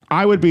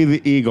I would be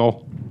the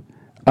eagle.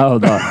 Oh,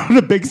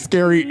 the big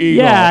scary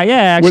eagle. Yeah,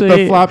 actually. With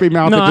the floppy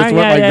mouth that just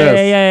went like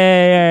this.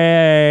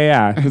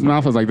 Yeah. His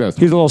mouth was like this.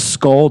 He's a little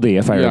Scoldy,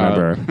 if I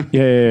remember.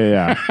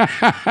 Yeah.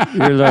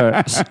 You're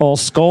the old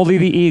Scoldy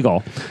the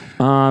eagle.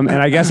 And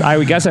I guess I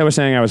was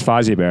saying I was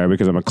Fozzie Bear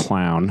because I'm a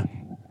clown.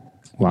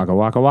 Waka,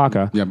 waka,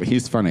 waka. Yeah, but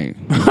he's funny.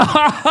 Watch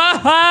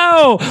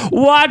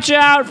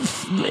out,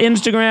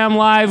 Instagram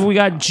Live. We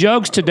got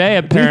jokes today,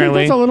 apparently. Do you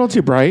think that's a little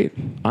too bright?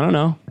 I don't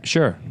know.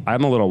 Sure.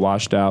 I'm a little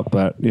washed out,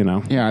 but, you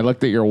know. Yeah, I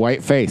looked at your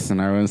white face,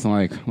 and I was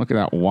like, look at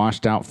that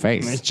washed out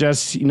face. It's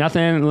just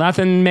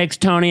nothing makes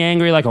Tony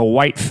angry like a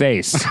white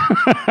face.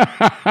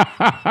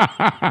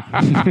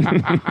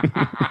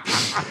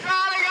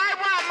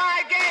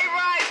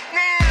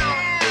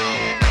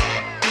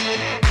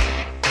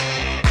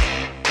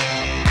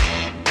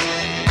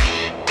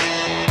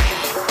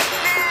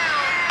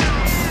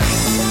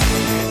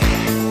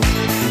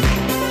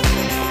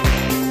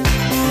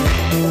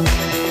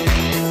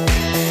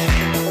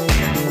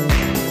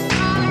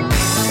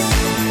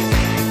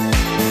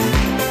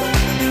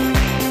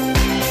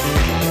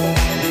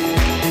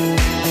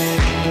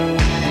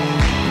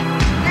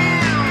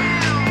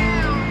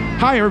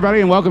 Hi, everybody,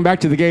 and welcome back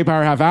to the Gay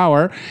Power Half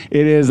Hour.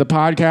 It is a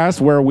podcast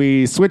where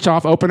we switch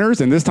off openers,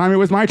 and this time it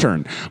was my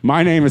turn.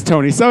 My name is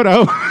Tony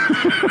Soto.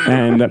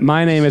 And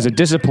my name is a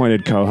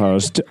disappointed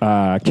co-host,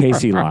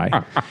 Casey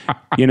Lai.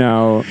 You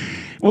know...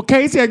 Well,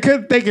 Casey, I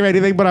couldn't think of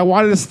anything, but I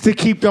wanted us to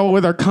keep going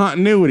with our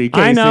continuity,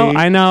 Casey.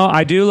 I know.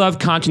 I do love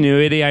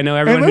continuity. I know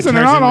everyone who turns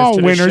they're not all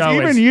to winners. The show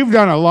Even you've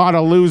done a lot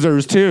of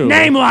losers, too.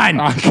 Name one!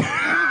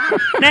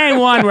 Name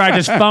one where I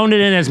just phoned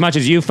it in as much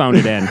as you phoned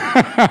it in.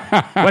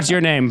 What's your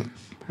name?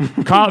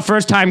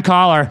 First-time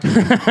caller.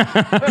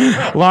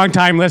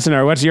 Long-time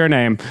listener. What's your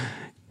name?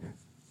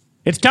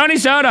 It's Tony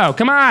Soto.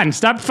 Come on.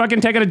 Stop fucking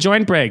taking a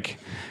joint break.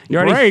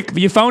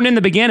 You phoned in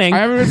the beginning. I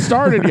haven't even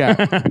started yet.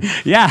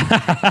 Yeah.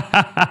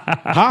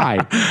 Hi.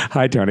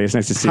 Hi, Tony. It's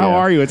nice to see you. How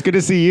are you? It's good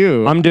to see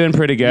you. I'm doing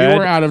pretty good. You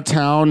were out of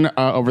town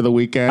over the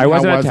weekend. I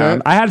wasn't out of town.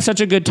 It? I had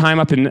such a good time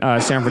up in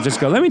San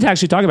Francisco. Let me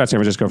actually talk about San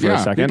Francisco for a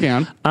second. You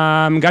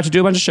can. Got to do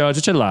a bunch of shows,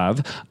 which I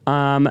love.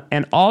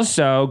 And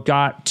also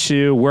got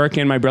to work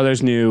in my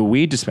brother's new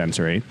weed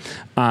dispensary,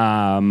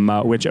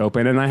 which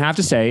opened. And I have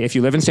to say, if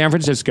you live in San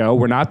Francisco,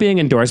 we're not being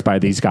endorsed by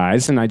these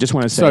guys. And I just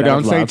want to say so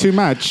don't say too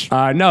much.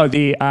 No,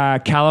 the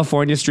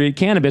California Street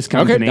Cannabis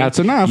Company. Okay, that's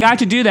enough. Got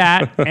to do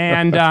that.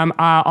 And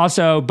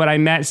but I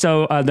met,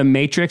 The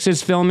Matrix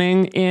is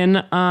filming in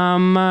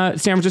San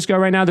Francisco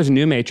right now. There's a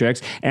new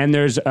Matrix. And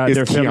is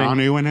they're filming.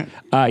 Keanu in it?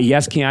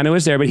 Yes, Keanu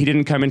is there, but he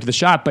didn't come into the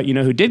shop. But you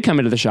know who did come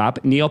into the shop?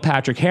 Neil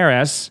Patrick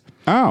Harris.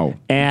 Oh,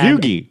 and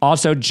Doogie.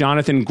 Also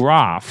Jonathan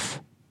Groff.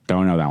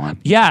 Don't know that one.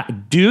 Yeah,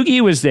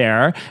 Doogie was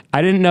there.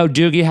 I didn't know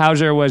Doogie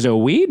Howser was a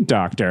weed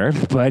doctor,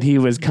 but he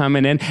was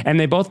coming in, and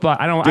they both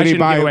bought. I shouldn't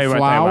give away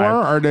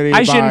flour, or did he?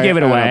 I shouldn't give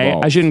it away.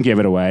 Edibles? I shouldn't give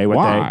it away.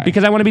 Why?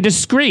 Because I want to be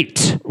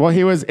discreet. Well,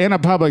 he was in a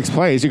public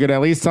place. You could at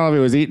least tell if he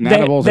was eating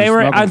edibles. They or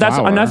were. smoking That's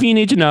flour. enough. You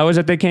need to know is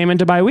that they came in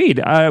to buy weed.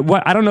 I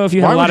don't know if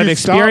you have Why a lot would of you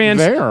stop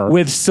experience there?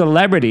 with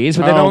celebrities,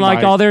 but they don't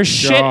like all their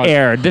shit God.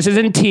 aired. This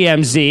isn't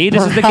TMZ.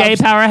 This is the Gay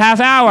Power Half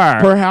Hour.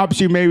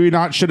 Perhaps you maybe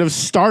not should have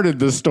started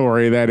the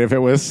story then if it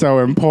was so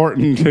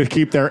important to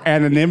keep their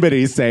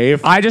anonymity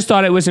safe. I just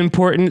thought it was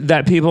important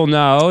that people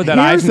know that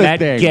Here's I've the met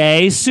thing.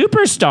 gay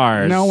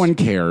superstars. No one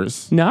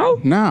cares.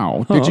 No?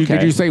 No. Oh,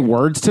 Did you say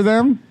words to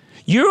them?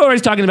 You're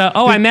always talking about,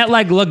 I met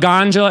like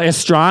Laganja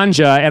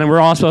Estranja, and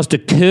we're all supposed to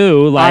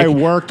coo. Like, I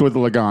worked with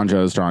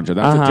Laganja Estranja.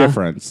 That's a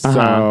difference.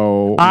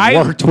 So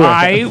I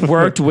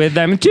worked with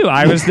them too.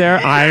 I was there.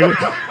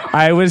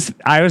 I was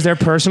their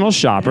personal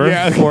shopper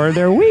for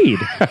their weed.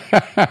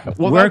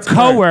 We're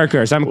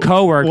co-workers. I'm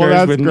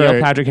co-workers with great.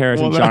 Neil Patrick Harris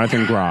and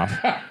Jonathan Groff.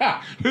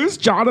 Who's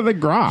Jonathan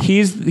Groff?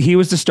 He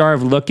was the star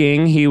of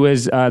Looking. He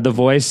was the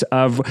voice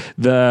of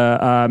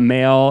the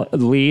male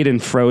lead in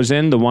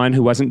Frozen, the one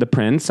who wasn't the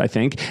prince, I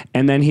think.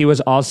 And then he was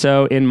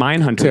also in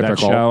Mindhunter, that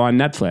show on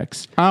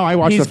Netflix. Oh, I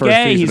watched the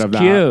first season of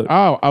that. He's cute.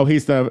 Oh,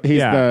 he's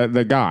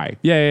the guy.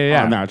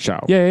 Yeah. On that show.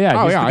 Yeah.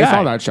 Oh, He's yeah, the I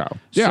saw guy. that show.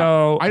 Yeah.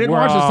 So I didn't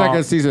watch the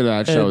second season of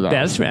that show, though.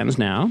 Best friends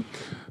now.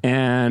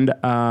 And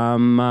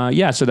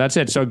so that's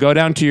it. So go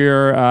down to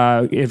your,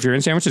 if you're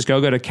in San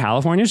Francisco, go to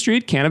California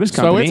Street Cannabis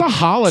Company. So it's a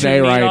holiday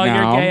to meet right all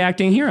now. your gay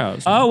acting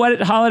heroes. Oh,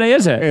 what holiday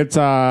is it? It's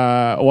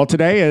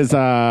today is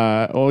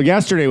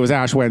yesterday was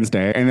Ash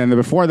Wednesday, and then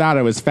before that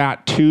it was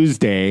Fat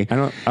Tuesday.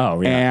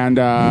 And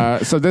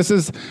so this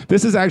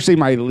is actually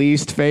my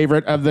least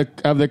favorite of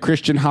the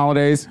Christian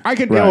holidays. I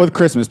could deal with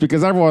Christmas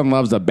because everyone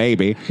loves a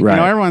baby. Right.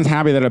 Everyone's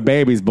happy that a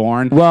baby's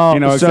born. Well,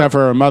 except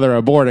for a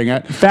mother aborting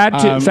it.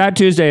 Fat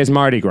Tuesday is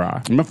Mardi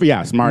Gras.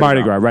 Yes,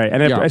 Mardi Gras, right.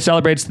 And it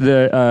celebrates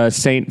the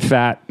Saint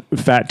Fat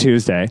Fat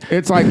Tuesday.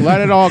 It's like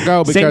let it all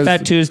go because St.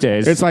 Fat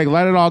Tuesdays. It's like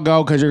let it all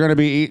go because you're going to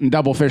be eating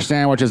double fish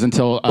sandwiches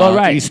until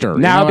Easter.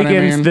 Now you know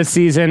begins the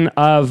season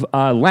of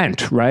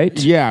Lent, right?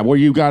 Yeah, where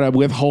you got to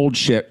withhold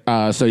shit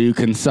so you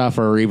can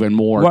suffer even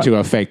more to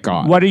a fake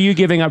god. What are you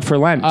giving up for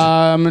Lent?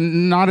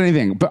 Not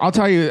anything, but I'll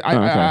tell you,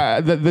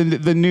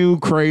 the new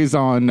craze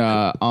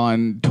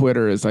on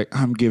Twitter is like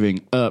I'm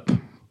giving up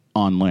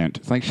on Lent.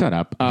 It's like shut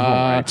up.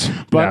 But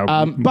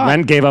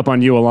Lent gave up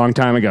on you a long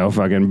time ago,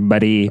 fucking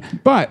buddy.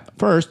 But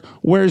first,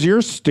 where's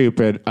your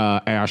stupid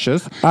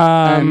ashes?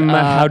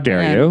 How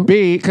dare you?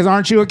 B, because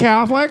aren't you a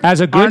Catholic? As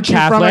a good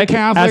Catholic,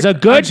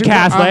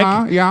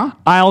 yeah,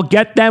 I'll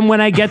get them when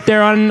I get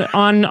there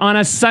on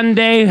a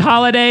Sunday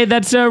holiday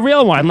that's a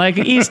real one, like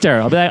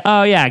Easter. I'll be like,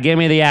 oh yeah, give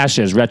me the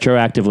ashes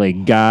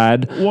retroactively,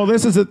 God. Well,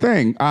 this is the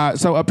thing.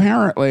 So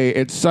apparently,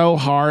 it's so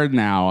hard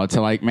now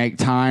to like make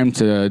time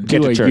to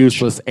do a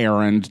useless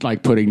errand,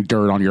 like putting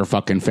dirt on your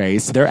fucking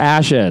face. They're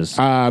ashes.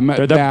 They're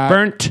the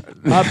burnt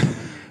up.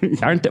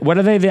 What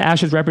are they? The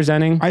ashes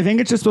representing? I think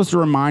it's just supposed to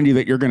remind you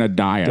that you're going to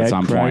die at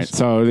some point,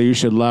 so that you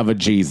should love a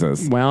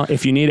Jesus. Well,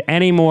 if you need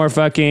any more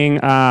fucking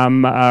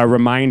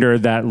reminder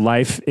that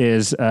life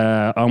is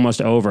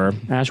almost over,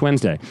 Ash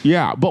Wednesday.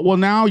 Yeah, but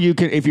now you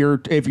can if you're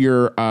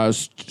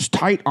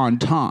tight on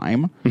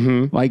time,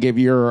 like if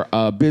you're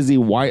a busy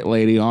white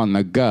lady on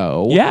the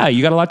go. Yeah,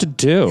 you got a lot to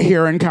do.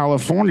 Here in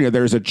California,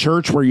 there's a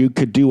church where you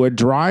could do a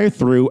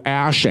drive-through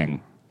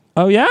ashing.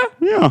 Oh yeah?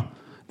 Yeah.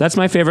 That's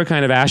my favorite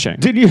kind of ashing.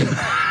 Did you?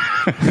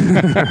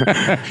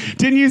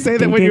 Didn't you say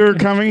that when you were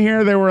coming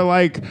here, they were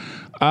like?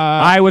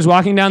 I was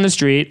walking down the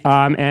street,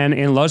 and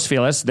in Los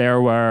Feliz, there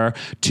were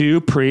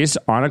two priests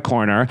on a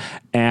corner,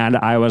 and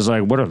I was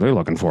like, what are they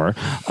looking for?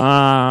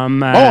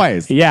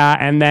 Always. Yeah,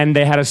 and then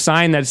they had a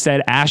sign that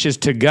said ashes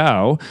to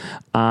go,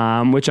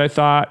 which I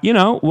thought,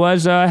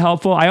 was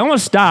helpful. I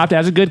almost stopped.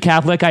 As a good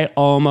Catholic, I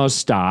almost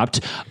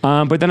stopped.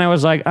 But then I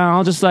was like,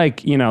 I'll just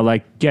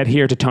get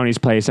here to Tony's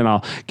place, and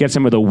I'll get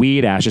some of the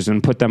weed ashes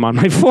and put them on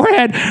my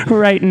forehead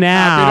right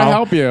now. Happy to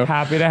help you.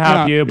 Happy to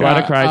help you.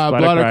 Blood of Christ,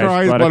 blood of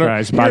Christ, blood of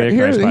Christ, body of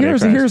Christ.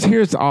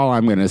 Here's all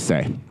I'm going to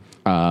say.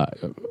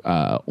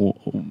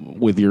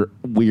 With your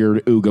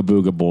weird ooga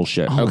booga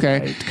bullshit, okay?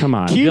 Right. Come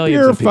on. Keep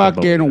your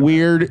fucking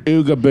weird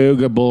ooga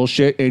booga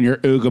bullshit in your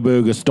ooga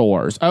booga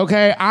stores,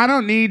 okay? I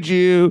don't need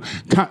you.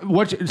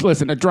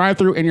 Listen, a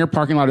drive-through in your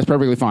parking lot is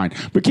perfectly fine,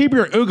 but keep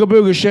your ooga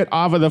booga shit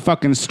off of the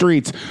fucking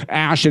streets,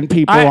 ashing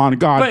people on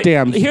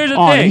goddamn on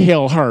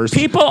Hillhurst.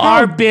 People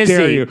are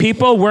busy.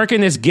 People work in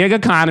this gig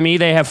economy.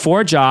 They have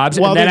 4 jobs,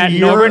 and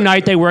then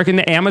overnight they work in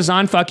the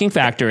Amazon fucking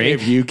factory.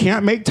 If you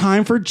can't make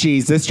time for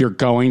Jesus, you're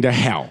going to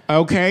hell.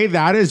 Okay,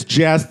 that is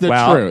just the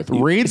truth.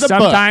 Read the book.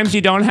 Sometimes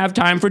you don't have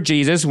time for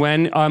Jesus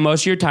when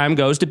most of your time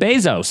goes to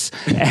Bezos,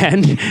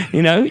 and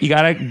you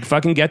gotta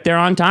fucking get there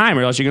on time,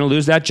 or else you're gonna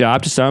lose that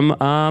job to some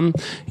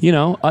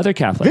other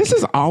Catholic. This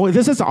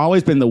has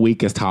always been the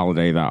weakest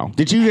holiday, though.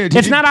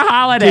 It's not a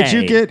holiday. Did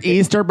you get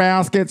Easter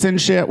baskets and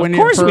shit? Of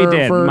course we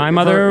did. My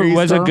mother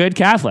was a good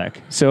Catholic,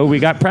 so we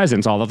got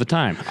presents all of the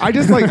time. I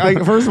just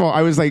first of all,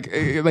 I was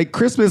like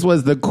Christmas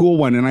was the cool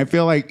one, and I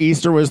feel like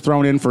Easter was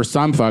thrown in for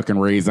some fucking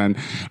reason.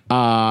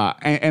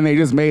 And they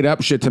just made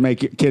up shit to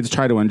make kids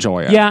try to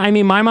enjoy it. Yeah, I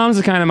mean, my mom's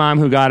the kind of mom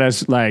who got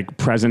us like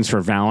presents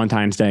for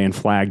Valentine's Day and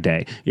Flag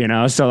Day,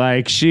 so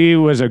like she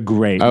was a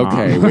great mom.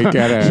 Okay, we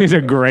get it. She's a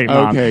great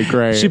mom. Okay,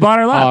 great. She bought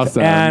her love,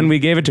 awesome. and we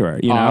gave it to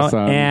her,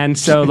 Awesome. And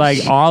so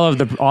like all of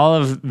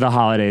the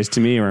holidays to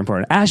me are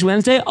important. Ash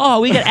Wednesday,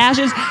 we get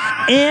ashes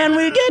and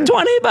we get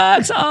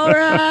 $20. All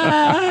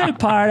right,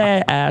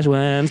 party Ash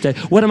Wednesday.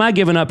 What am I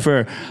giving up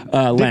for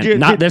Lent?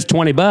 Not this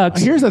 $20.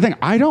 Here's the thing.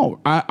 I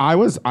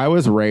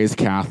was raised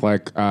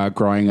Catholic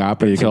growing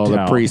up until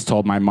the priest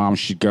told my mom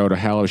she'd go to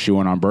hell if she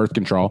went on birth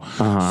control.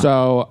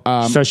 So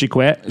she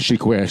quit? She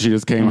quit. She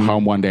just came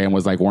home one day and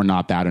was like, we're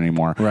not that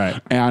anymore.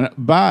 Right.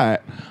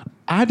 But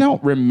I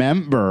don't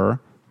remember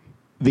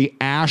the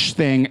ash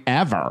thing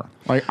ever.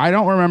 Like, I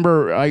don't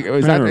remember. Like,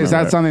 is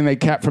that something they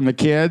kept from the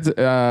kids?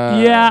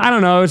 Yeah, I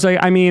don't know. It's like,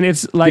 I mean,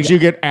 it's like. Did you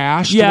get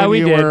ashed? Yeah, when we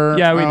you did. Were,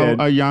 yeah, we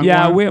did. A young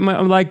yeah,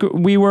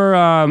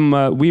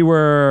 one? we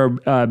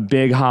were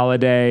big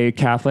holiday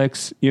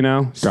Catholics,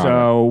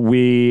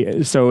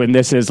 So and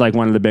this is like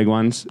one of the big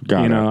ones,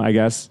 I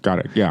guess. Got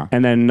it. Yeah,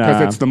 and then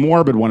because it's the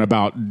morbid one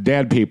about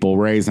dead people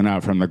raising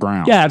up from the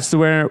ground. Yeah, it's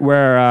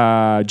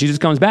where Jesus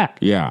comes back.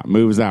 Yeah,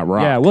 moves that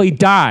rock. Yeah, well, he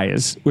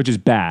dies, which is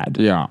bad.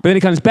 Yeah, but then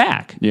he comes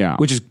back. Yeah,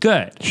 which is good.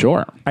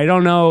 Sure. I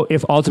don't know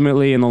if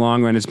ultimately in the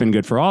long run it's been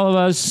good for all of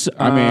us.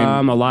 I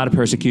mean, a lot of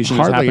persecution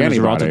has happened as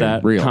a result of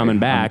that coming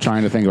back. I'm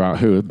trying to think about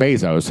who.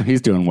 Bezos.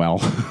 He's doing well.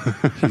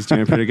 He's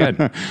doing pretty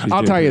good.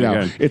 I'll tell you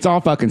though, it's all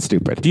fucking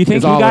stupid. Do you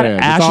think he got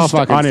ashes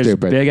on his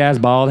big ass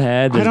bald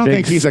head? I don't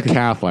think he's a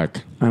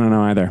Catholic. I don't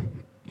know either.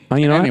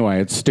 You know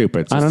anyway, it's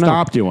stupid. So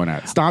stop doing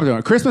it. Stop doing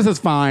it. Christmas is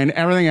fine.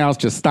 Everything else,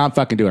 just stop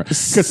fucking doing it.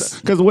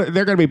 Because they're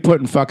going to be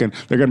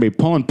they're going to be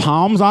pulling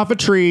palms off of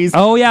trees.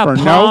 Oh yeah, for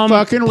no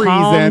fucking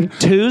reason.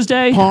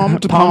 Tuesday, Palm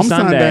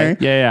Sunday.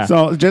 Yeah.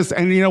 So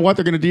and you know what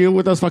they're going to do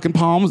with those fucking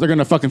palms? They're going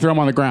to fucking throw them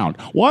on the ground.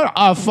 What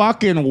a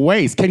fucking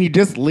waste! Can you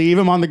just leave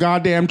them on the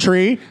goddamn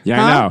tree?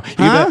 Yeah,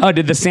 I know.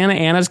 Did the Santa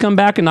Anas come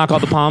back and knock all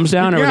the palms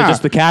down, or were they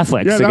just the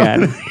Catholics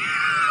again?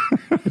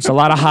 It's a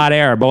lot of hot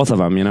air, both of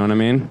them. You know what I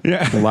mean?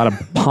 Yeah. A lot of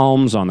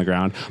palms on the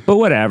ground. But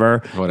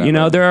whatever. You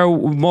know, there are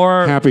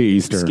more Happy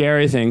Easter.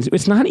 Scary things.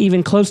 It's not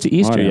even close to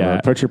Easter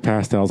yet. Put your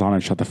pastels on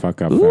and shut the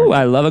fuck up. Ooh,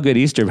 I love a good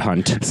Easter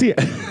hunt. See,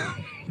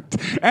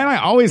 and I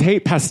always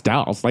hate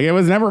pastels. Like, it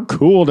was never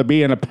cool to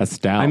be in a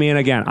pastel. I mean,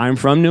 again, I'm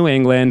from New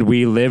England.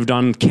 We lived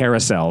on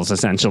carousels,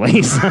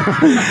 essentially.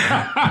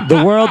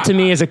 The world to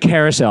me is a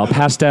carousel.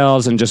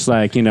 Pastels and just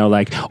like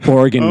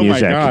organ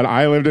music. Oh, my God.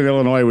 I lived in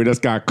Illinois. We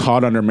just got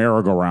caught under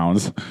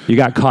merry-go-rounds. You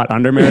got caught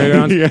under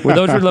merry-go-rounds? Yeah. Well,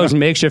 those were those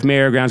makeshift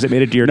merry-go-rounds that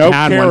made it to your no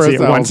town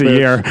once a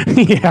year.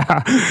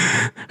 Yeah.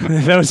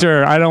 Those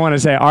are, I don't want to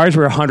say, ours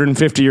were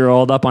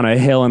 150-year-old up on a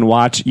hill and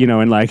watch,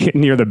 and like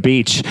near the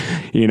beach,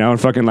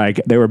 and fucking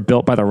like they were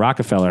built by the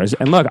Rockefellers.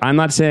 And look, I'm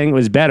not saying it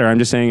was better. I'm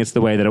just saying it's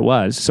the way that it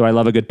was. So I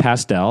love a good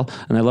pastel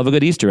and I love a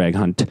good Easter egg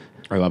hunt.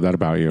 I love that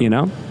about you.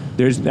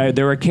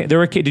 There were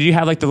did you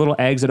have like the little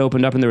eggs that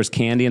opened up and there was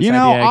candy inside the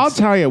eggs? I'll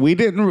tell you, we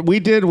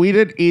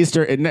did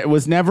Easter. It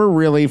was never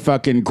really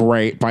fucking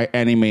great by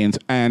any means.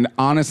 And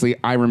honestly,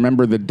 I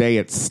remember the day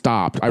it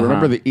stopped. I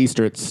remember the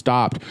Easter it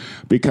stopped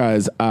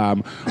because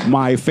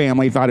my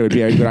family thought it would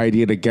be a good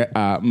idea to get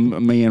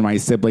me and my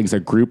siblings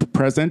a group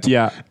present.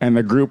 Yeah. And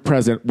the group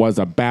present was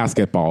a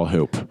basketball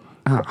hoop.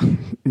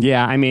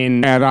 Yeah, I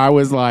mean, and I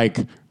was like,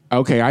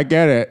 okay, I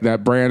get it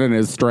that Brandon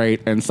is straight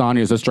and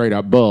Sonya's a straight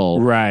up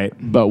bull. Right.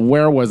 But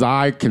where was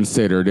I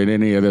considered in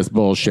any of this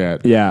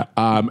bullshit? Yeah.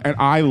 And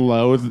I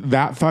loathe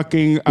that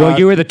fucking... well,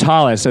 you were the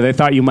tallest, so they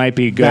thought you might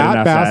be good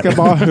enough. That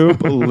basketball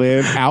hoop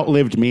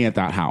outlived me at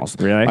that house.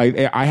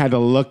 Really? I had to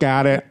look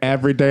at it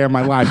every day of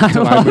my life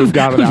until I moved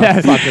out of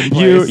that fucking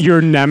place.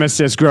 Your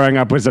nemesis growing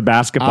up was a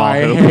basketball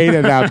hoop. I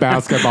hated that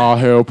basketball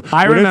hoop.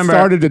 When remember... it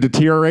started to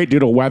deteriorate due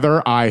to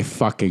weather, I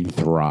fucking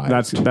thrived.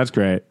 That's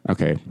great.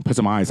 Okay, put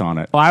some eyes on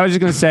it. Well, I was just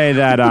going to say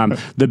that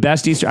the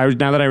best Easter...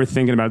 now that I was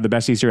thinking about it, the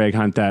best Easter egg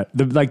hunt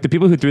the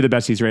people who threw the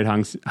best Easter egg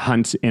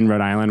hunts in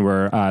Rhode Island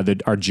were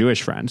our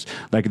Jewish friends.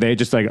 Like, they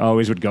just like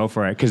always would go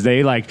for it because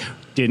they like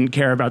didn't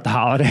care about the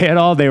holiday at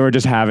all. They were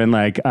just having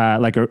like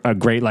a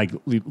great like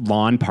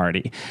lawn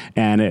party,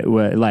 and it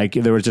was like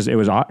it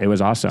was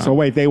awesome. So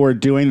wait, they were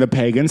doing the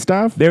pagan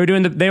stuff? They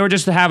were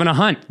just having a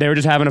hunt. They were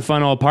just having a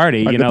fun old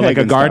party, like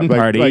a garden stuff.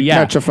 party. Like yeah,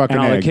 catch a fucking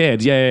and all egg. the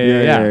kids. Yeah.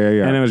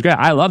 And it was great.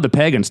 I love the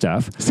pagan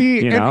stuff.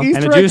 See, and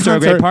the Jews are a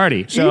great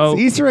party. So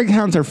Easter egg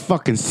hunts are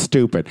fucking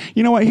stupid.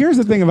 You know what? Here's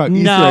the thing about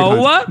Easter egg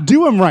hunts. No.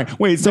 Do them right.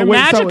 Wait, They're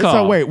magical.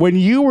 So wait, when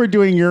you were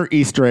doing your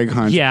Easter egg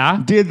hunt,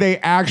 did they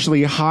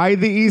actually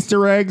hide the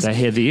Easter eggs? They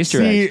hid the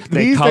Easter eggs.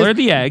 They colored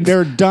the eggs.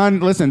 They're done.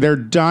 Listen, they're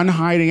done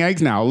hiding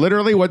eggs now.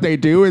 Literally, what they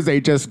do is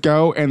they just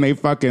go and they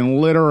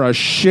fucking litter a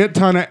shit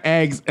ton of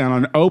eggs on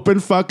an open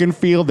fucking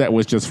field that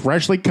was just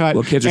freshly cut.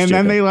 Well, kids are and stupid.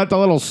 then they let the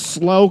little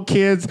slow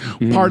kids,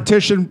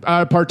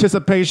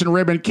 participation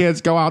ribbon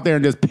kids go out there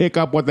and just pick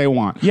up what they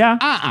want. Yeah.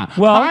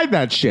 Well, hide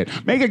that shit.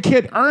 Make a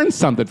kid earn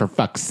something, for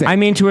fuck's sake. I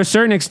mean, to a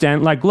certain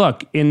extent, like,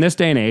 look, in this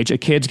day and age, a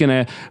kid's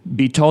going to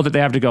be told that they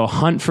have to go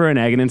hunt for an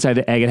egg, and inside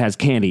the egg it has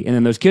candy. And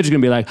then those kids are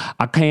going to be like,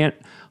 I can't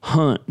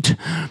hunt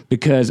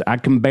because I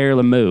can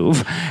barely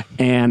move,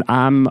 and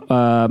I'm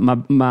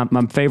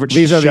my favorite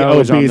show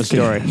is on the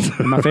story.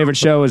 My favorite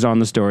show is on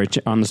the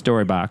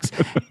story box,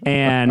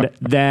 and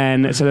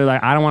then so they're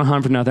like, I don't want to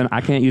hunt for nothing.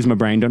 I can't use my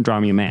brain. Don't draw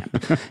me a map.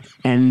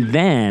 And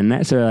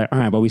then so they're like, all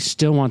right, but we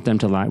still want them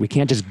to lie. We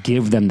can't just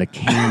give them the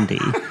candy.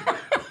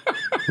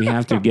 We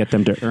have to get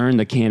them to earn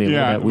the candy.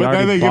 Yeah, we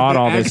already bought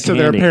all this candy.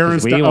 To their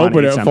parents to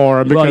open it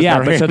for them. Well,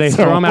 yeah, but so they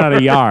throw them out of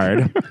the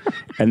yard,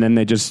 and then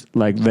they just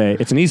like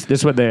it's an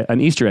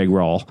Easter egg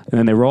roll, and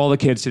then they roll the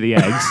kids to the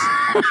eggs,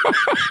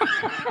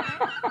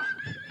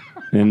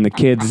 and the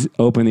kids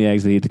open the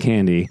eggs, they eat the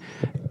candy,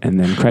 and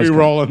then you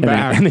roll them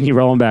back, and then you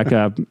roll them back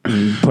up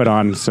and put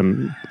on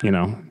some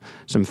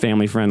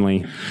family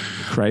friendly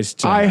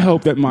Christ. I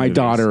hope that my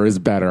daughter is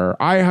better.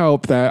 I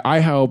hope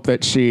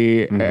that she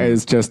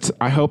is just.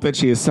 I hope that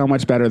she is so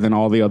much better than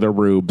all the other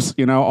rubes.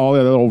 All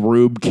the little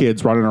rube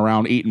kids running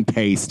around eating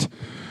paste.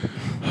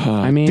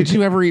 I mean, did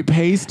you ever eat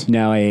paste?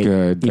 No, I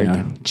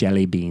ate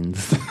jelly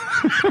beans,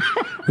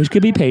 which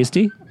could be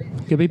pasty.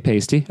 Could be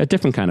pasty, a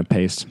different kind of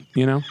paste.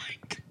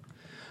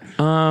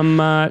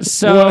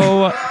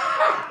 So.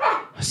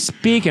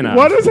 Speaking of...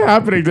 What is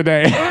happening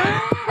today?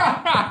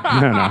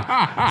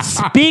 No.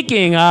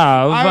 Speaking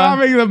of, I'm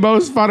having the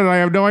most fun, and I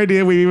have no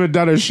idea we've even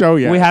done a show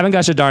yet. we haven't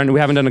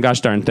done a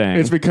gosh darn thing.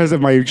 It's because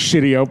of my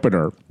shitty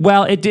opener.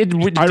 Well, it did.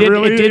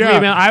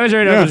 Yeah. I was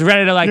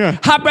ready to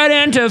hop right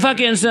into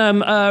fucking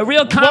some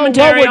real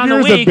commentary what on the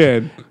yours week. have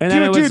been? And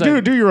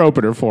then Do your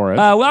opener for us.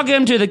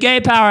 Welcome to the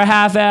Gay Power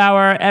Half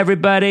Hour,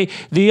 everybody.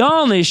 The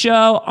only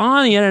show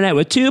on the internet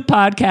with 2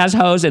 podcast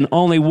hosts and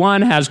only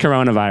one has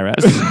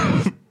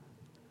coronavirus.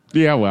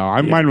 Yeah,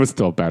 well, mine was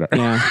still better.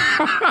 Yeah.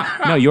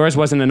 No, yours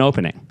wasn't an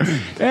opening.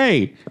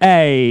 Hey.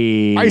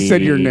 I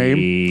said your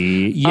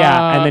name.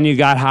 Yeah, and then you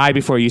got high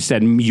before you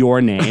said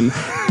your name.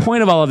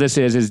 Point of all of this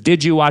is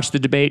did you watch the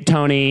debate,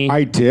 Tony?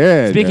 I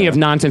did. Speaking of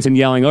nonsense and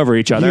yelling over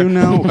each other. You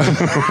know.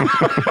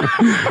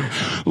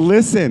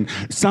 Listen,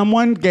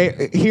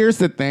 here's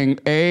the thing.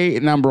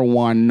 Number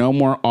one, no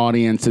more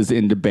audiences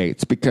in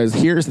debates, because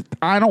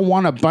I don't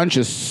want a bunch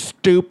of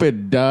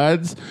stupid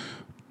duds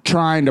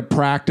trying to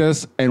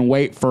practice and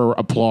wait for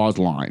applause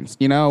lines.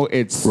 You know,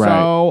 it's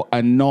so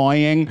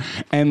annoying,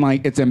 and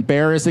it's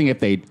embarrassing if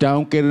they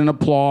don't get an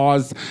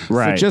applause.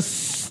 Right. So just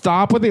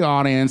stop with the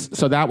audience,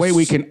 so that way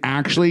we can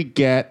actually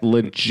get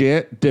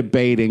legit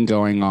debating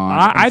going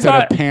on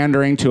instead of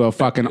pandering to a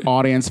fucking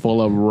audience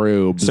full of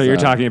rubes. So you're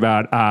talking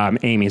about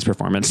Amy's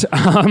performance.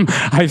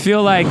 I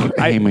feel like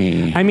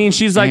Amy. I mean,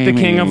 she's like the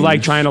king of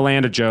trying to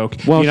land a joke.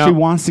 Well, she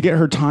wants to get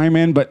her time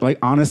in, but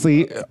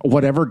honestly,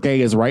 whatever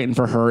gay is writing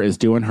for her is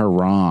doing her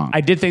wrong.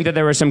 I did think that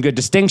there were some good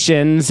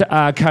distinctions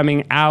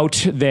coming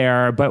out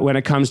there, but when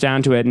it comes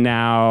down to it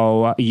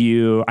now, are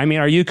you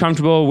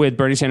comfortable with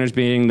Bernie Sanders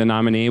being the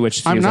nominee,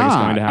 which seems like it's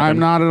going to happen? I'm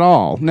not at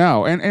all.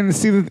 No. And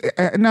see,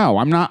 no,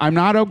 I'm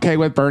not okay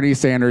with Bernie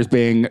Sanders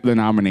being the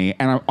nominee.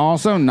 And I'm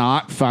also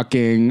not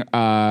fucking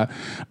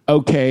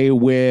okay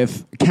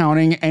with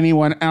counting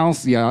anyone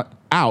else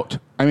out.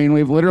 I mean,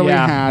 we've literally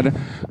had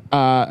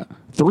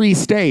 3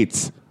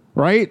 states.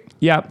 Right?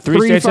 Yeah,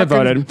 3 states have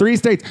voted. 3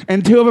 states,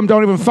 and 2 of them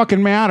don't even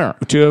fucking matter.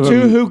 2 of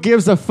them. Who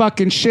gives a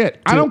fucking shit?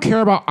 I don't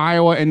care about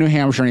Iowa and New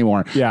Hampshire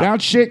anymore. Yeah.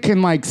 That shit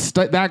can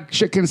that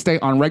shit can stay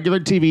on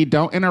regular TV.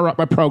 Don't interrupt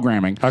my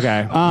programming.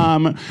 Okay.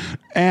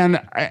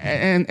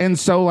 And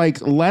so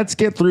let's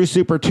get through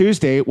Super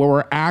Tuesday, where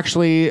we're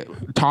actually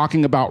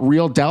talking about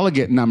real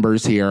delegate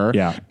numbers here.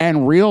 Yeah.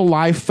 And real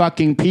life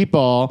fucking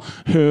people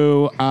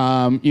who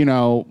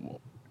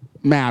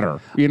matter.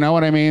 You know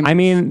what I mean? I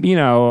mean,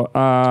 all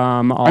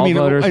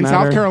voters in matter.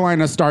 South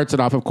Carolina starts it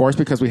off, of course,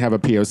 because we have a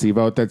POC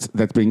vote that's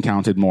being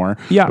counted more.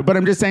 Yeah. But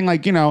I'm just saying,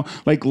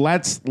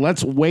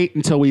 let's wait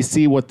until we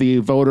see what the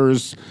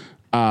voters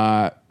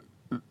that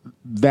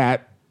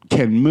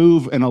can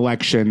move an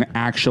election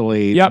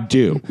actually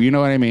do. You know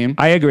what I mean?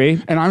 I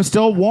agree. And I'm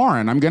still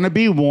Warren. I'm going to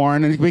be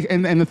Warren.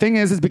 And the thing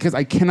is because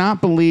I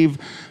cannot believe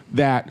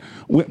that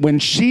when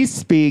she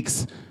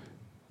speaks,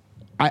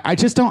 I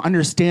just don't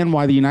understand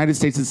why the United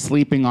States is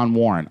sleeping on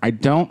Warren. I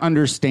don't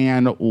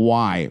understand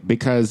why,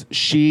 because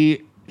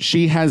she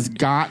has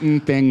gotten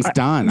things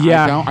done.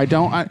 Yeah.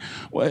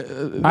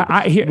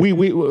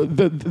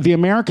 The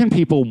American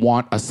people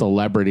want a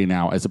celebrity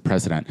now as a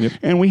president. Yep.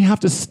 And we have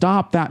to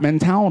stop that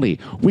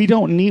mentality. We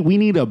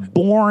need a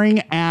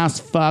boring ass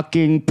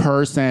fucking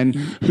person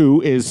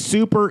who is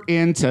super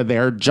into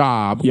their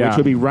job, which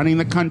would be running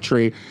the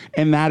country,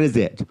 and that is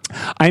it.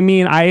 I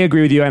mean, I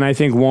agree with you, and I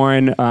think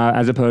Warren,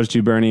 as opposed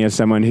to Bernie, is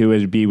someone who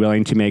would be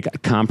willing to make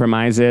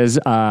compromises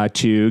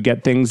to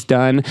get things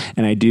done,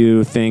 and I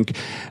do think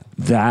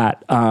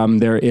that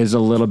there is a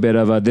little bit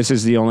of this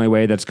is the only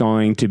way that's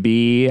going to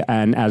be,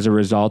 and as a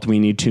result, we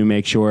need to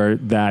make sure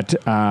that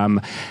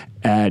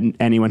and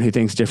anyone who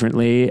thinks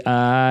differently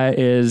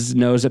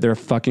knows that they're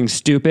fucking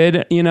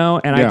stupid, And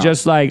I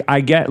just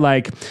I get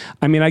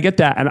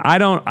that,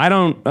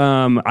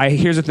 and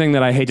here's the thing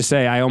that I hate to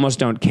say, I almost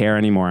don't care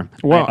anymore.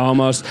 Well, I'm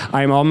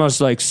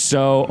almost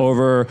so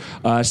over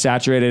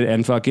saturated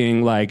and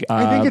fucking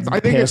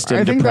pissed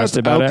and depressed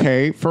about it.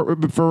 Okay for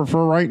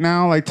right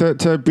now,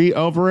 to be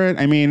over it.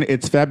 I mean,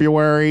 it's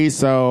February,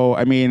 so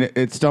I mean,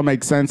 it still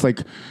makes sense.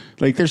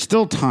 There's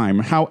still time.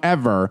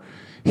 However,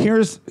 I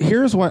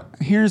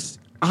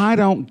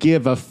don't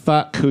give a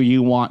fuck who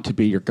you want to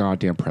be your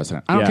goddamn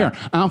president. I don't care.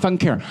 I don't fucking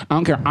care. I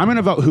don't care. I'm going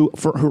to vote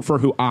for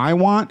who I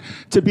want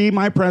to be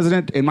my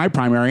president in my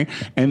primary,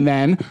 and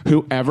then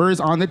whoever is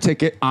on the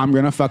ticket, I'm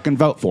going to fucking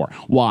vote for.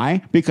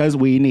 Why? Because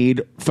we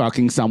need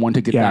fucking someone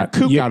to get that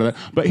kook out of it.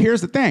 But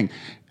here's the thing.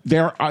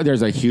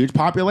 There's a huge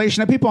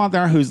population of people out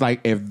there who's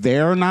if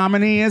their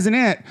nominee isn't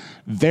it,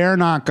 they're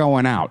not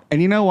going out.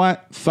 And you know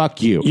what?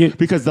 Fuck you.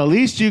 Because the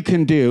least you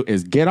can do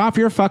is get off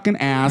your fucking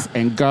ass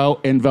and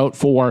go and vote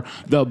for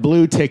the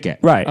blue ticket.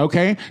 Right.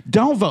 Okay?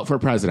 Don't vote for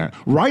president.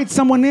 Write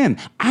someone in.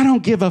 I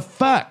don't give a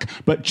fuck.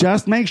 But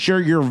just make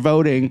sure you're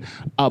voting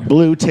a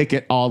blue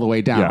ticket all the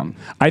way down.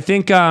 Yeah. I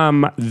think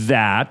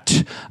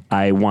that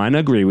I want to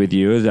agree with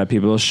you is that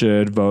people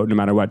should vote no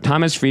matter what.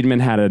 Thomas Friedman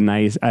had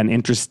an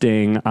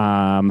interesting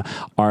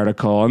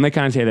article, and they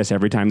kind of say this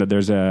every time that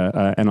there's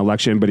an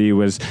election, but he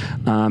was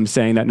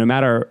saying that no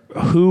matter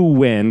who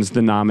wins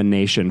the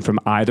nomination from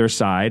either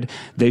side,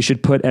 they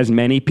should put as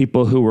many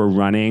people who were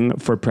running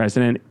for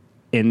president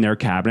in their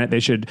cabinet. They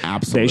should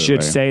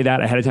say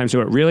that ahead of time.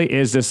 So it really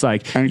is this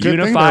like and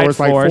unified there was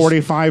force. Like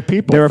 45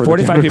 people. There were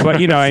 45 people,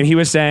 and he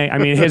was saying, I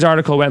mean, his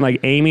article went like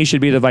Amy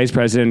should be the vice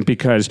president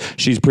because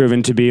she's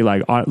proven to be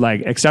like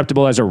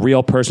acceptable as a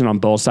real person on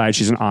both sides.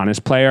 She's an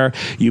honest player.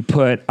 You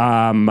put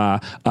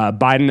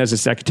Biden as a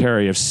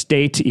Secretary of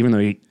State, even though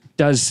he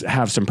does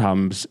have some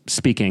problems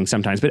speaking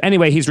sometimes, but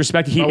anyway, he's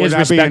respected. He is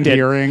respected. He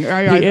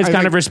is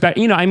kind of respect.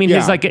 I mean,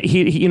 his like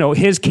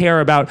his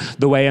care about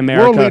the way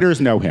America. World leaders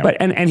know him, but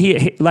and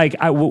he like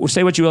I will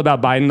say what you will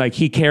about Biden, like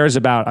he cares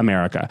about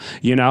America,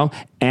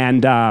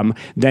 and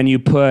then you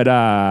put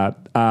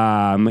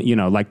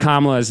like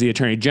Kamala as the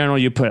Attorney General,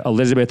 you put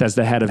Elizabeth as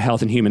the head of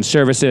Health and Human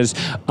Services.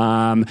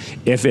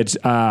 If it's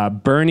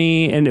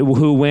Bernie and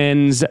who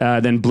wins,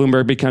 then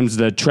Bloomberg becomes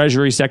the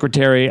Treasury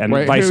Secretary, and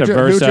vice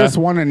versa. Who just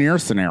won in your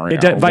scenario? It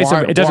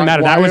doesn't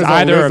matter. That was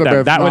either of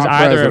them. That was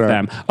either of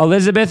them.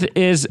 Elizabeth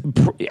is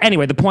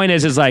anyway. The point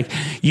is like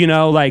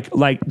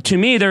to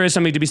me there is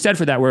something to be said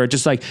for that. Where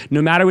just like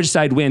no matter which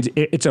side wins,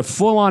 it's a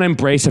full on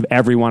embrace of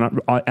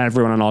everyone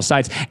on all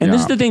sides. And this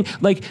is the thing.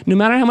 Like no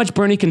matter how much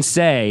Bernie can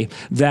say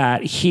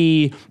that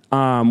he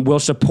will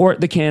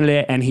support the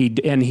candidate and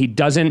he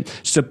doesn't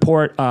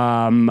support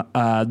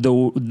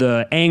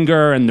the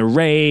anger and the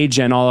rage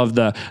and all of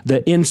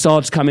the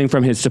insults coming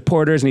from his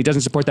supporters, and he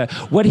doesn't support that.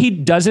 What he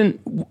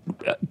doesn't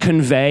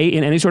convey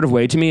in any sort of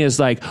way to me is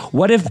like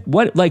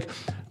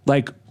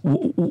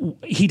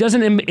he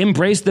doesn't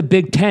embrace the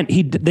big tent.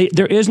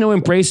 There is no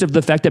embrace of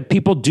the fact that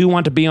people do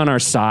want to be on our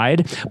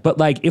side, but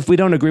like if we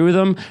don't agree with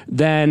them,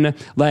 then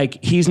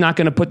like he's not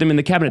going to put them in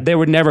the cabinet. They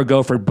would never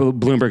go for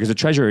Bloomberg as a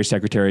Treasury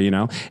Secretary,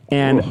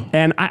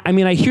 And I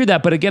mean I hear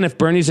that, but again, if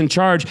Bernie's in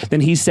charge,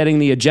 then he's setting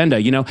the agenda,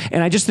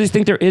 And I just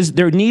think at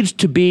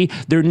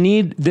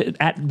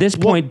this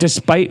point,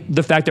 despite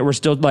the fact that we're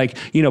still like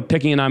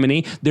picking a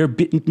nominee,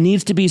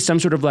 needs to be some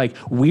sort of like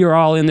we're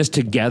all in this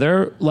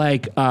together,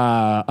 like.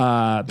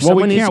 We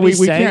can't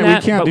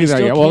do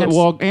that yet.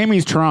 Well,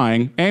 Amy's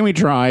trying. Amy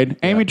tried.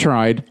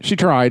 She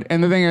tried.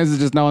 And the thing is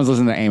just no one's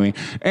listening to Amy.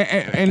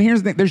 And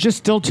here's the thing. There's just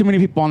still too many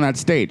people on that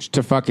stage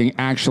to fucking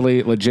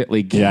actually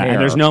legitly care. Yeah,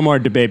 and there's no more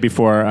debate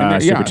before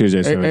Super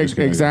Tuesday.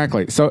 So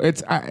exactly. So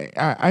it's,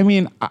 I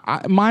mean,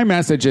 my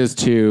message is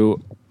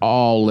to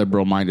all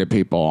liberal-minded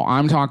people.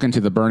 I'm talking to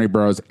the Bernie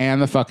bros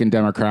and the fucking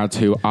Democrats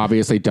who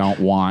obviously don't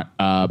want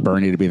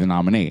Bernie to be the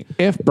nominee.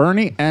 If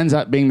Bernie ends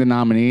up being the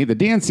nominee, the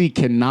DNC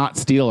cannot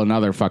steal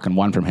another fucking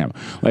one from him.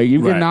 Like you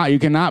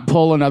cannot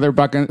pull another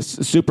fucking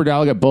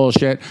superdelegate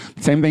bullshit.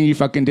 Same thing you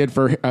fucking did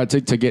for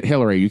to get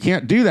Hillary. You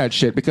can't do that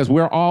shit because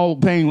we're all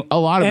paying a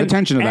lot of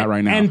attention to that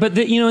right now. And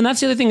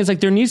that's the other thing is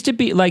like there needs to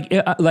be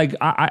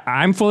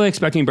I'm fully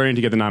expecting Bernie to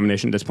get the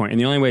nomination at this point,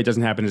 and the only way it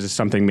doesn't happen is if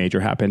something major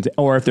happens,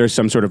 or if there's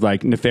some sort of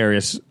like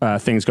nefarious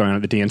things going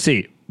on at the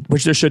DNC,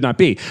 which there should not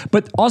be.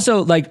 But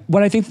also, like,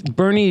 what I think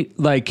Bernie,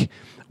 like,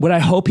 what I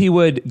hope he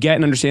would get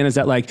and understand is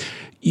that, like,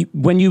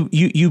 when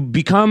you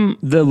become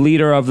the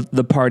leader of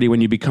the party,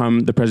 when you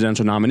become the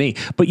presidential nominee,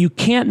 but you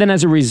can't then,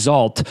 as a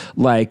result,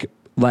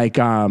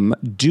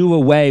 do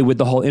away with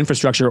the whole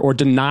infrastructure or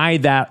deny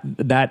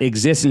that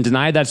exists and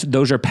deny that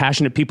those are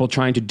passionate people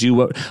trying to do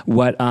what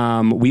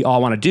we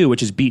all want to do,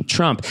 which is beat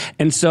Trump.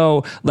 And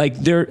so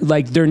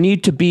there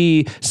need to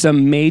be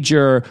some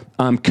major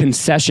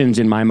concessions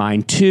in my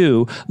mind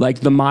to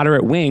the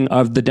moderate wing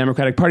of the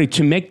Democratic Party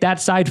to make that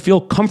side feel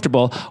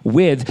comfortable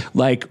with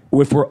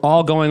if we're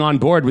all going on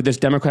board with this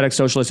democratic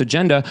socialist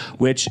agenda,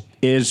 which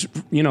is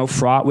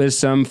fraught with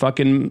some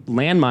fucking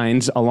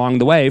landmines along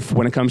the way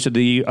when it comes to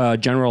the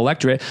general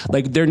electorate.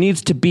 There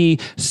needs to be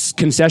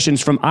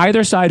concessions from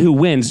either side who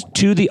wins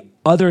to the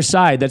other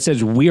side that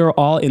says we are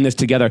all in this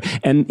together,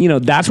 and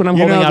that's what I'm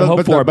holding out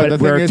hope for. But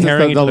we're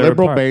tearing the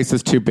liberal apart. base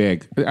is too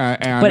big,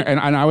 and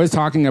I was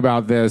talking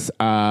about this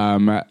at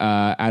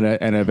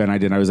an event I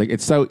did. I was like,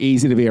 it's so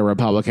easy to be a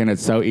Republican,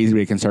 it's so easy to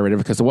be a conservative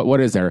because what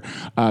is there?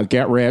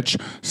 Get rich,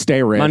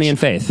 stay rich, money and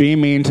faith, be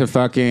mean to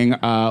fucking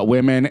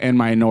women and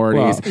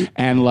minorities,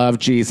 and love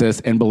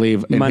Jesus and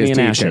believe in money his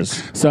and teachings.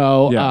 ashes.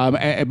 So,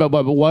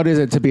 but what is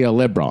it to be a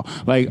liberal?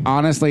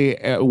 Honestly,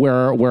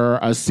 we're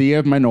a sea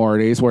of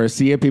minorities, we're a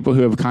sea of people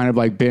who have kind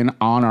of been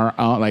on our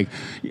own.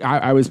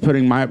 I was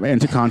putting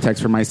into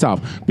context for myself,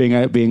 being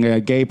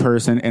a gay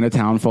person in a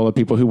town full of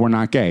people who were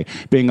not gay,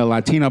 being a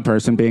Latino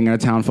person, being in a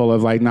town full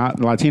of not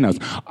Latinos.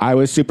 I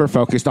was super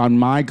focused on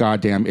my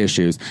goddamn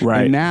issues.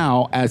 Right. And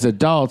now, as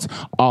adults,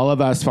 all of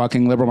us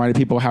fucking liberal-minded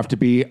people have to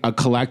be a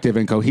collective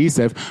and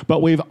cohesive,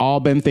 but we've all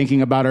been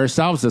thinking about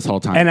ourselves this whole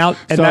time.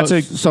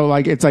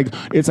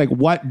 It's like,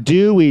 what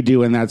do we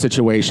do in that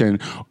situation?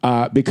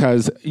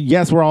 Because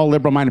yes, we're all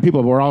liberal-minded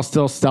people, but we're all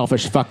still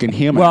selfish fucking fucking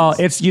humans. Well,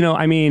 it's,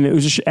 I mean, it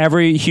was just,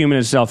 every human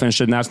is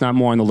self-interested, and that's not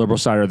more on the liberal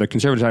side or the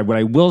conservative side. What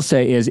I will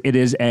say is it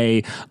is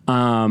an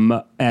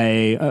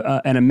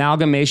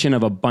amalgamation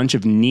of a bunch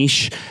of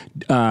niche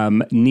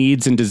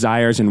needs and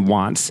desires and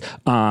wants.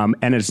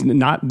 And it's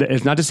not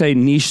to say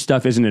niche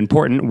stuff isn't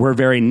important. We're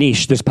very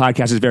niche. This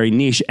podcast is very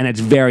niche, and it's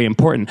very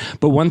important.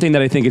 But one thing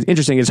that I think is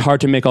interesting is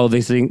hard to make all of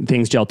these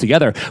things gel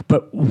together.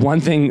 But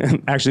one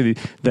thing, actually,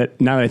 that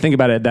now that I think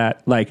about it,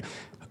 that like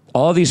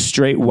all these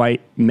straight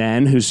white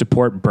men who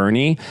support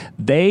Bernie,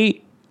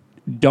 they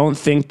don't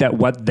think that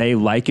what they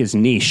like is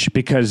niche,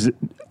 because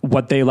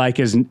what they like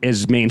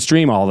is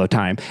mainstream all the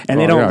time, and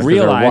they don't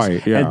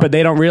realize. But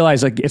they don't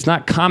realize, like, it's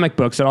not comic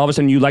books that all of a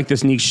sudden you like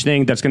this niche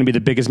thing that's going to be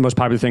the biggest, most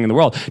popular thing in the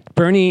world.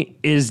 Bernie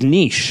is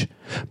niche.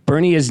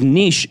 Bernie is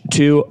niche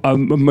to a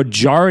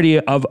majority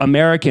of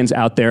Americans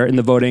out there in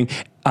the voting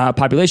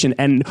population.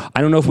 And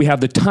I don't know if we have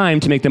the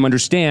time to make them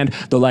understand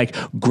the like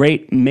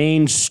great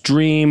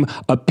mainstream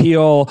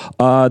appeal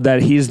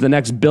that he's the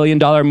next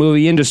billion-dollar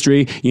movie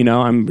industry.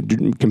 I'm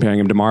comparing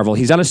him to Marvel.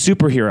 He's not a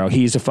superhero.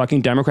 He's a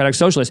fucking democratic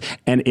socialist,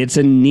 and it's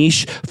a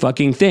niche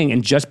fucking thing.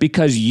 And just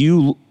because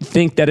you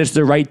think that it's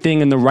the right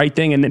thing and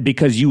that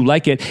because you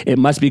like it, it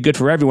must be good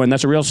for everyone.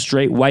 That's a real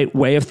straight white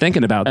way of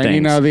thinking about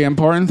things. And the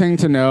important thing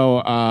to know,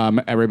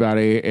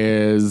 everybody,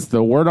 is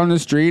the word on the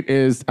street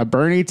is a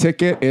Bernie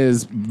ticket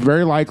is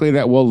very likely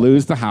that we'll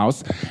lose the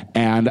House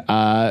and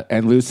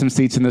lose some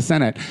seats in the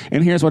Senate.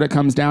 And here's what it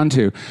comes down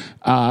to.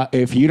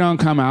 If you don't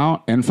come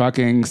out and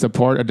fucking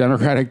support a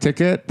Democratic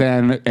ticket,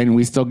 and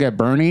we still get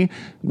Bernie,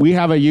 we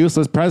have a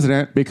useless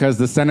president because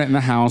the Senate and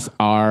the House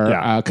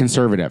are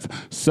conservative.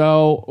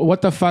 So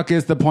what the fuck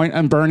is the point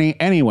of Bernie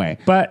anyway?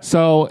 But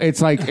so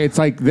it's like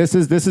this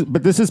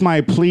is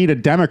my plea to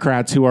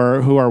Democrats who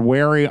are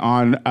wary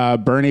on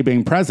Bernie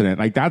being president.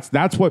 Like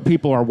that's what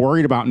people are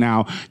worried about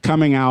now,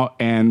 coming out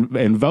and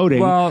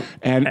voting. Well,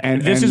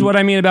 this is what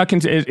I mean about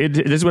this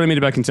is what I mean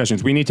about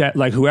concessions. We need to,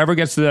 like, whoever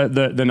gets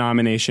the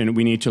nomination,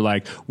 we need to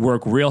like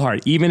work real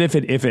hard, even if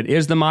it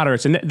is the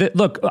moderates. And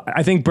look,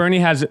 I think Bernie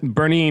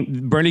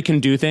can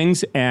do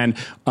things, and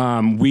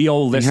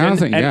we'll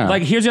listen.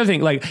 Like, here's the other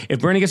thing: like, if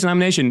Bernie gets a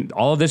nomination,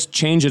 all of this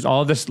changes.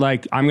 All of this,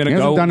 like, I'm going to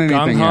go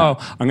gung ho.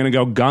 I'm going to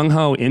go gung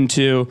ho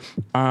into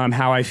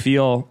how I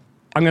feel.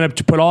 I'm going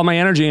to put all my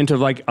energy into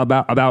like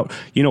about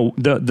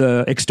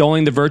the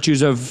extolling the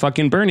virtues of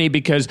fucking Bernie,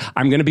 because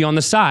I'm going to be on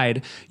the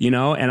side, and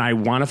I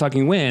want to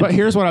fucking win. But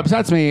here's what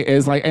upsets me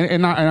is like,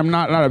 and I'm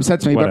not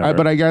upsets me,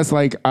 but I guess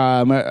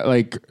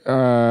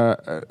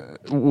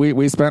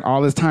we spent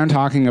all this time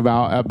talking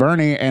about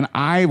Bernie, and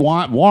I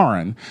want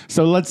Warren.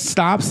 So let's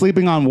stop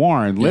sleeping on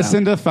Warren. Yeah.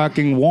 Listen to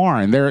fucking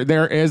Warren.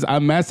 There is a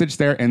message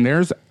there, and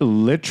there's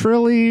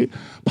literally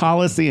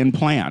policy and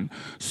plan.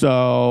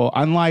 So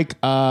unlike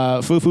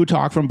foo-foo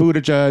talk from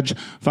Buttigieg,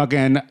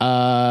 fucking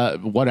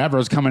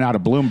whatever's coming out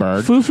of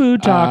Bloomberg. Foo-foo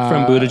talk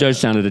from Buttigieg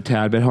sounded a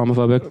tad bit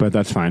homophobic, but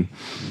that's fine.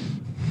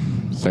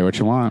 Say what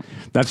you want.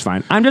 That's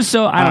fine. I'm just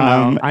so, I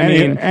don't know.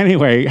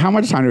 Anyway, how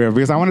much time do we have?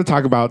 Because I want to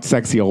talk about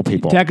sexy old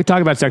people.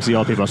 Talk about sexy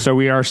old people. So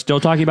we are still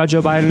talking about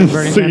Joe Biden and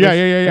Bernie Sanders?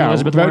 Yeah.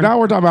 Elizabeth Warren? But now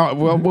we're talking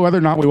about whether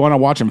or not we want to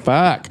watch him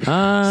fuck. So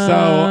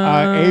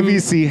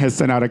ABC has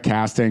sent out a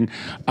casting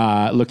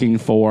looking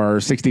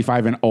for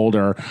 65 and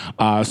older,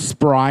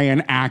 spry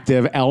and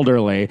active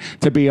elderly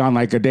to be on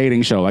like a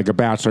dating show, like a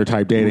Bachelor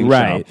type dating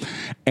show.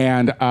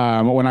 And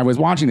when I was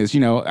watching this,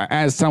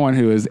 as someone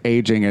who is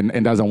aging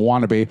and doesn't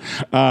want to be,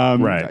 I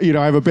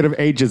have a bit of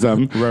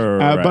ageism,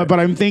 but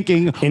I'm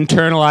thinking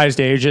internalized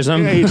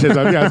ageism.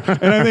 Ageism, yes.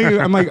 And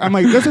I'm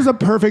like, this is a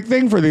perfect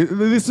thing for these.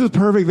 This is a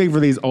perfect thing for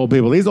these old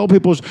people. These old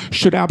people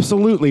should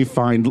absolutely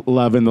find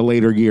love in the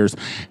later years.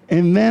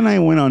 And then I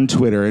went on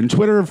Twitter, and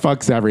Twitter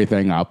fucks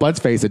everything up.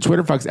 Let's face it,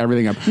 Twitter fucks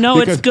everything up. No,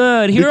 it's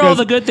good. Here are all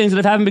the good things that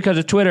have happened because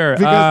of Twitter.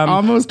 Because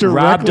almost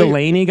directly, Rob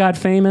Delaney got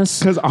famous.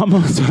 Because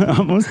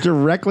almost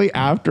directly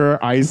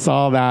after I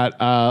saw that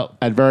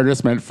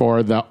advertisement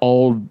for the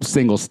old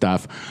single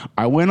stuff,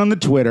 I went on the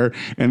Twitter,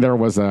 and there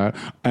was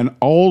an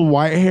old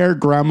white-haired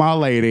grandma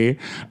lady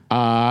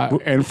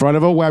in front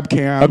of a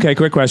webcam. Okay,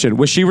 quick question: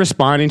 was she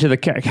responding to the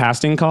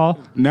casting call?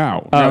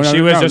 No.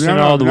 She was just an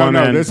old woman.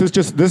 No, this is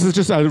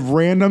just a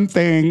random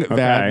thing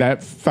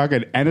that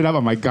fucking ended up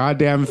on my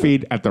goddamn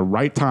feed at the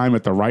right time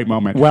at the right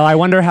moment. Well, I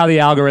wonder how the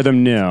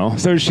algorithm knew.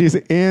 So she's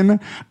in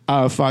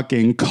a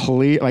fucking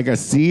like a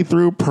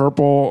see-through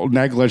purple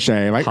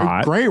negligee, like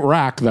a great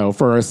rack though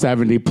for a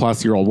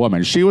 70-plus-year-old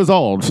woman. She was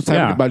old,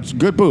 70, but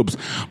good boobs.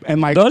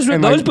 And like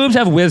those boobs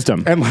have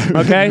wisdom. And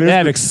okay, they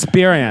have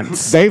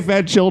experience. They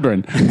fed children.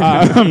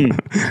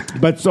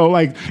 But so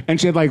like, and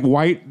she had like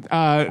white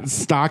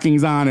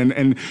stockings on,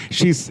 and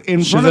she's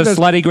in front of this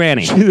slutty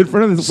granny. She's in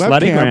front of this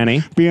slutty webcam,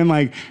 granny, being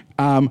like,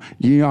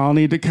 you all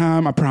need to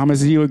come. I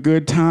promise you a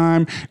good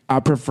time,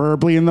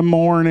 preferably in the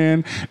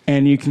morning,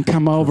 and you can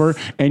come over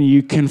and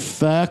you can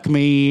fuck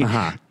me.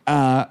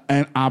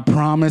 And I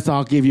promise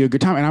I'll give you a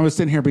good time. And I was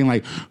sitting here being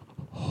like,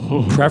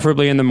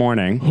 preferably in the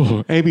morning.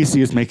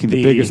 ABC is making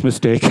the biggest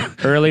mistake.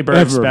 Early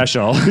bird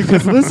special.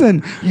 Because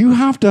listen, you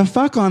have to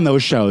fuck on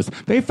those shows.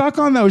 They fuck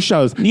on those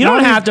shows. You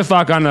don't have to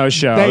fuck on those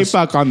shows. They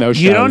fuck on those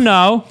shows. You don't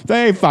know.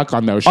 They fuck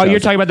on those shows. Oh, you're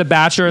talking about The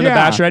Bachelor and The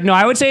Bachelorette? No,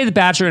 I would say The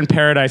Bachelor in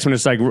Paradise when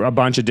it's like a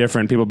bunch of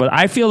different people. But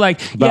I feel like,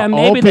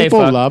 maybe they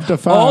fuck. Love to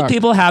fuck. Old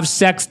people have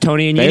sex,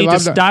 Tony, and you need to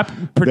stop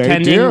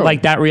pretending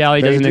like that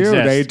reality doesn't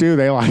exist. They do.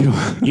 They like.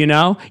 You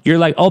know, you're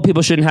like, old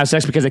people shouldn't have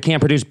sex because they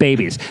can't produce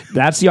babies.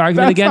 That's the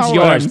argument against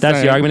yours.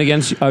 That's the argument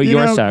against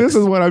your sex. This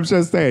is what I'm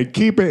just saying.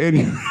 Keep it in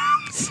your.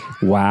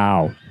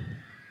 Wow.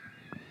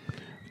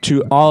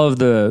 To all of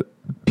the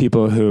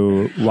people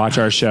who watch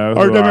our show,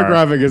 our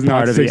demographic is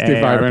not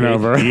 65 and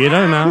over. You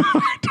don't know.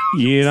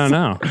 You don't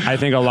know. I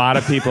think a lot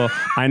of people,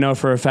 I know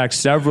for a fact,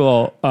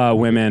 several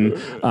women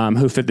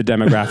who fit the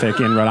demographic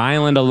in Rhode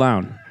Island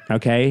alone.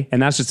 Okay, and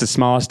that's just the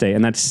smallest state,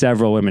 and that's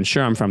several women.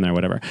 Sure, I'm from there,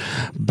 whatever.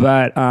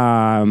 But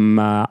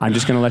I'm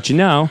just going to let you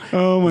know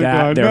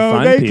that they're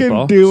fun they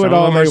people. Can do it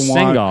all they want.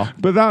 Single.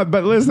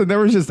 But listen,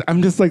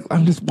 I'm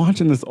just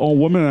watching this old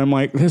woman, and I'm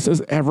like, this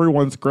is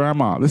everyone's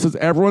grandma. This is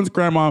everyone's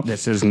grandma.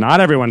 This is not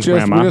everyone's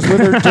grandma.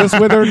 Just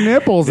with her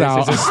nipples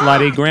out. This is a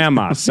slutty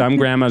grandma. Some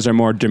grandmas are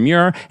more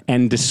demure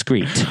and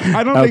discreet.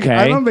 I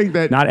don't think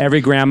that. Not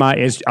every grandma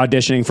is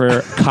auditioning for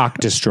Cock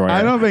Destroyer.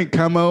 I don't think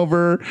come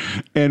over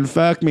and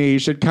fuck me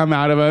should come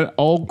out of an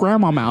old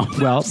grandma mouth.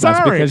 Well,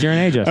 that's because you're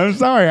an ageist. I'm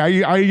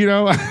sorry.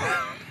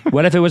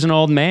 What if it was an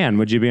old man?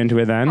 Would you be into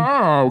it then?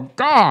 Oh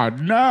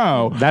God,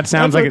 no. That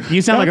sounds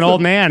you sound like an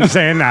old man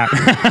saying that.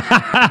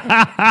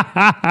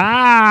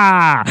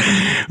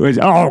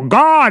 Oh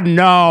God,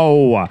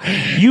 no.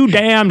 You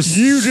damn.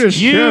 You just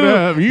shut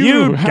up.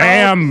 You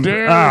damn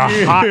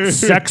hot,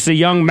 sexy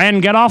young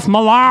men, get off my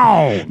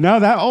lawn.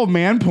 No, that old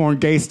man porn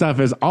gay stuff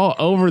is all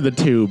over the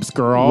tubes,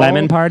 girl.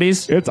 Lemon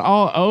parties? It's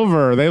all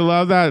over. They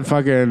love that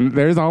fucking.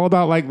 There's all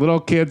about like little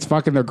kids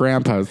fucking their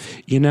grandpas.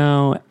 You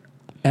know.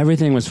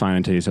 Everything was fine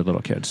until you said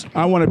little kids.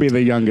 I want to be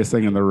the youngest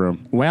thing in the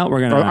room. Well,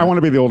 we're gonna. I want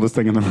to be the oldest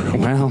thing in the room.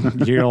 Well,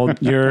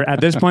 you're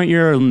at this point.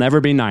 You'll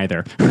never be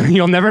neither.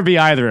 You'll never be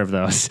either of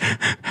those.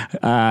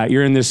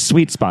 You're in this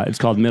sweet spot. It's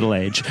called middle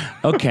age.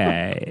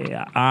 Okay,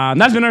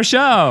 that's been our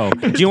show.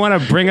 Do you want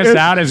to bring us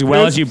out as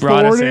well as you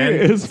brought us in?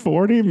 Is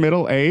 40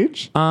 middle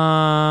age?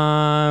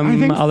 I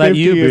think I'll let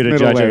you be the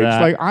judge of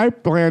that. Like I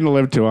plan to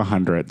live to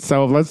 100,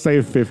 so let's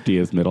say 50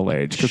 is middle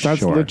age because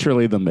that's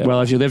literally the middle.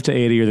 Well, if you live to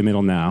 80, you're the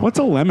middle now. What's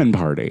a lemon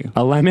party?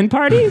 A lemon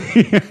party?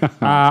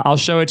 I'll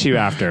show it to you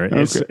after.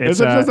 It's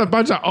just a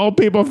bunch of old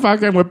people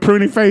fucking with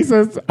pruny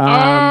faces.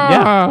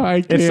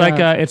 Yeah,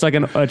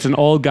 it's an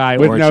old guy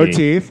with orgy. No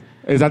teeth.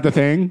 Is that the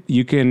thing?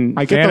 You can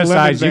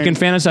fantasize. You can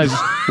fantasize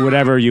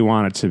whatever you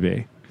want it to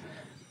be,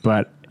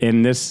 but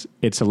in this,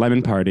 it's a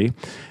lemon party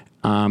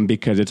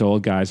because it's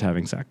old guys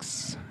having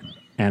sex.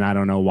 And I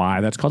don't know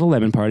why that's called a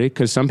lemon party,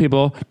 because some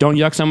people don't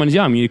yuck someone's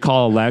yum. You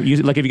call like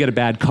if you get a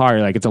bad car,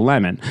 you're like, it's a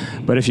lemon.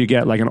 But if you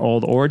get like an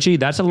old orgy,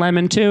 that's a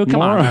lemon too.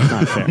 Come on, that's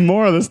not fair.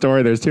 More of the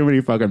story, there's too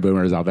many fucking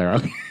boomers out there.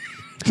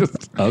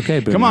 Okay,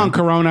 boomer. Come on,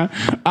 Corona.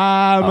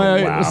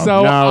 Wow.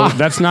 So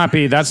that's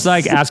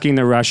like asking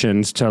the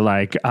Russians to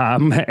like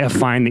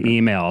find the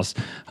emails.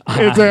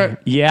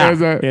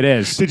 It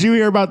is. Did you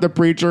hear about the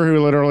preacher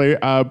who literally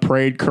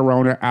prayed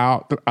Corona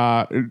out,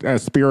 a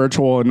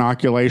spiritual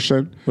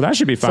inoculation? Well, that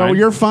should be fine. So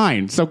you're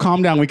fine. So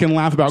calm down. We can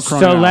laugh about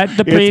Corona. So let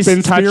the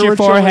priest touch your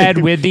forehead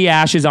with the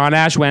ashes on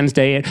Ash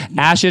Wednesday.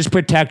 Ashes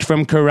protect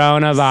from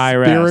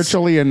coronavirus.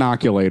 Spiritually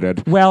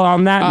inoculated. Well,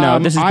 on that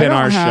note, this has been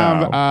our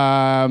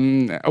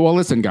show. Well,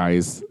 listen,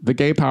 guys. The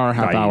Gay Power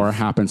Half Hour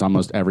happens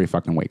almost every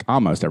fucking week.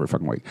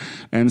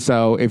 And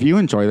so if you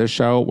enjoy this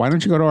show, why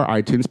don't you go to our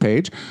iTunes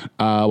page?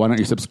 Why don't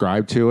you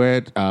subscribe to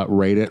it,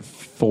 rate it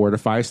 4 to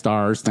 5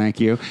 stars, thank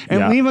you,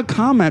 and leave a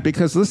comment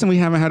because, listen, we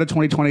haven't had a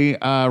 2020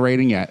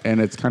 rating yet, and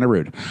it's kind of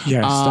rude.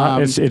 Yeah,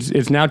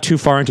 it's now too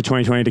far into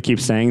 2020 to keep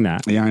saying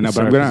that. Yeah, I know,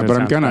 but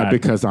I'm gonna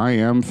because I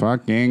am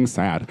fucking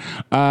sad.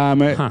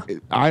 I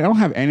don't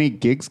have any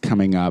gigs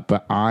coming up,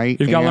 but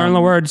you've got to learn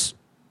the words,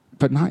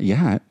 but not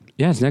yet.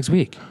 Yeah, it's next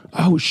week.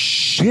 Oh,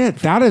 shit.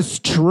 That is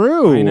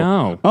true. I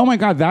know. Oh, my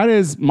God. That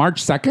is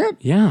March 2nd?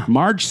 Yeah.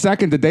 March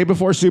 2nd, the day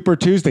before Super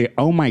Tuesday.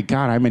 Oh, my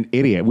God. I'm an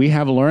idiot. We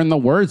have Learn the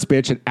Words,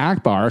 bitch, at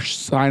Akbar.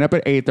 Sign up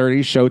at 8:30.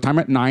 Showtime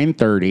at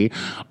 9:30.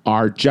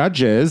 Our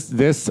judges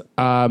this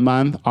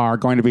month are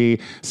going to be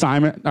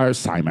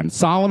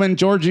Solomon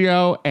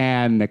Giorgio,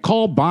 and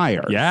Nicole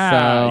Byer.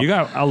 Yeah. So, you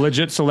got a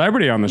legit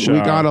celebrity on the show. We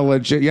got a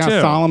legit. Yeah, too.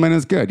 Solomon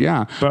is good.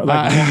 Yeah. But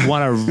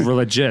one a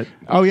legit.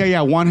 Oh,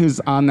 yeah. One who's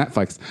on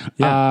Netflix.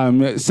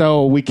 Yeah.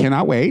 So we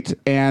cannot wait.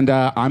 And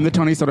I'm the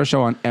Tony Soto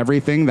Show on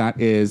everything that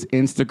is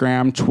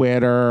Instagram,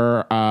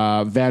 Twitter,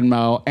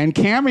 Venmo, and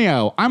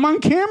Cameo. I'm on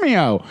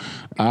Cameo.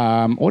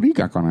 What do you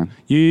got going on?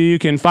 You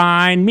can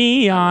find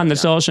me on the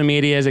social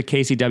medias at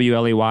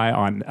KCWLEY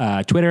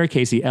on Twitter,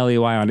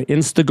 KCLEY on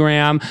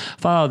Instagram.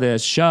 Follow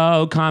this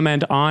show,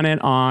 comment on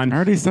it on... I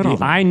already said all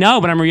that. I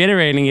know, but I'm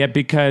reiterating it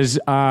because,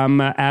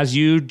 as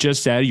you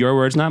just said, your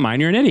words, not mine,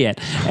 you're an idiot.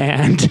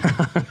 And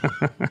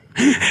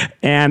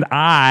And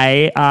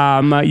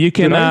you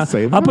can, Did I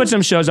say that? I'll put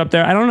some shows up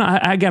there. I don't know.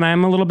 Again,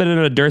 I'm a little bit in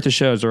a dearth of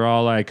shows. They're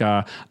all like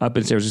up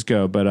in San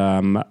Francisco, but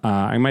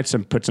I might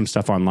put some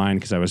stuff online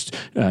because I was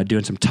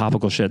doing some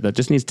topical shit that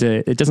just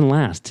it doesn't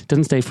last. It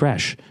doesn't stay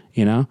fresh,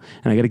 you know?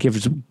 And I got to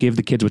give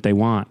the kids what they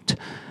want.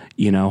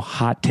 You know,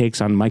 hot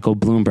takes on Michael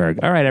Bloomberg.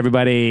 All right,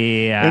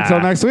 everybody.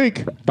 Until next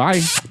week.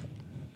 Bye.